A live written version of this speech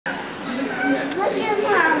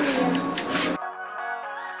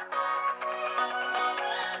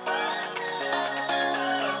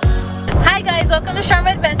Hi guys, welcome to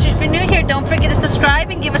Sharma Adventures. If you're new here, don't forget to subscribe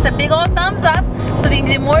and give us a big old thumbs up so we can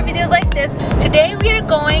do more videos like this. Today we are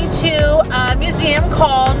going to a museum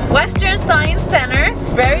called Western Science Center.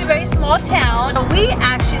 Very, very small town. We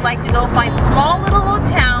actually like to go find small little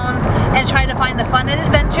towns and try to find the fun and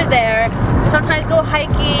adventure there. Sometimes go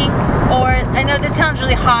hiking, or I know this town's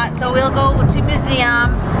really hot, so we'll go to a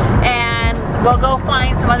museum and we'll go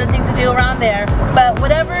find some other things to do around there. But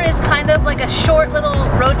whatever is kind of like a short little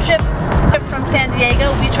road trip from San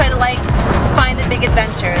Diego, we try to like find the big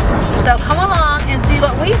adventures. So come along and see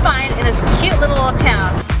what we find in this cute little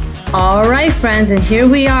town. Alright friends, and here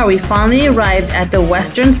we are. We finally arrived at the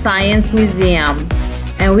Western Science Museum.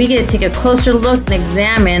 And we get to take a closer look and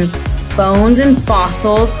examine bones and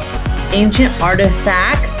fossils, ancient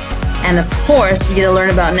artifacts, and of course we get to learn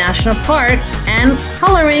about national parks and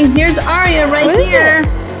coloring. Here's Aria right here.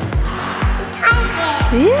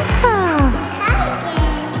 Yeah.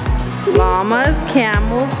 Llamas,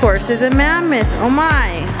 camels, horses, and mammoths. Oh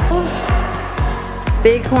my.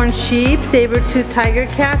 Bighorn sheep, saber-toothed tiger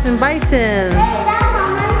cats, and bison. Hey, that's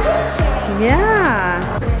on my picture.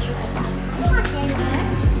 Yeah.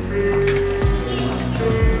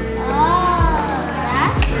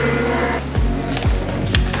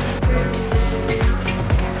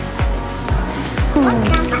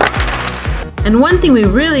 And one thing we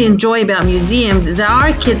really enjoy about museums is that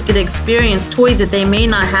our kids get to experience toys that they may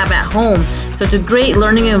not have at home. So it's a great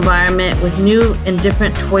learning environment with new and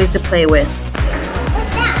different toys to play with.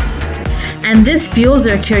 What's that? And this fuels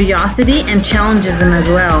their curiosity and challenges them as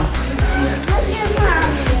well.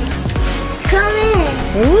 Come in.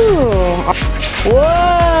 Ooh.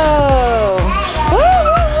 Whoa.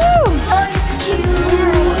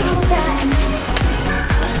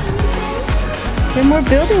 There are more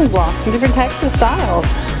building blocks and different types of styles.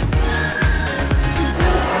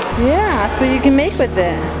 Yeah, that's what you can make with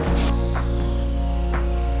it.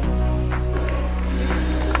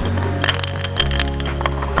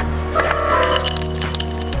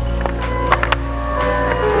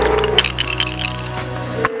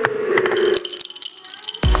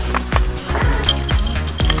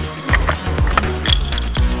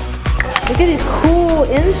 Look at these cool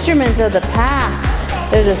instruments of the past.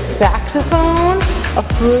 There's a saxophone, a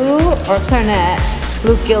flute or clarinet,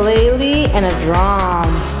 ukulele, and a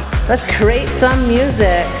drum. Let's create some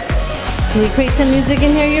music. Can you create some music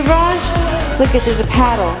in here, Yuvraj? Look at, there's a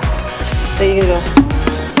paddle. There you go.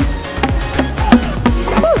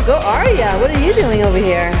 Ooh, go Arya. What are you doing over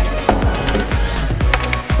here?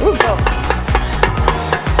 Ooh, go.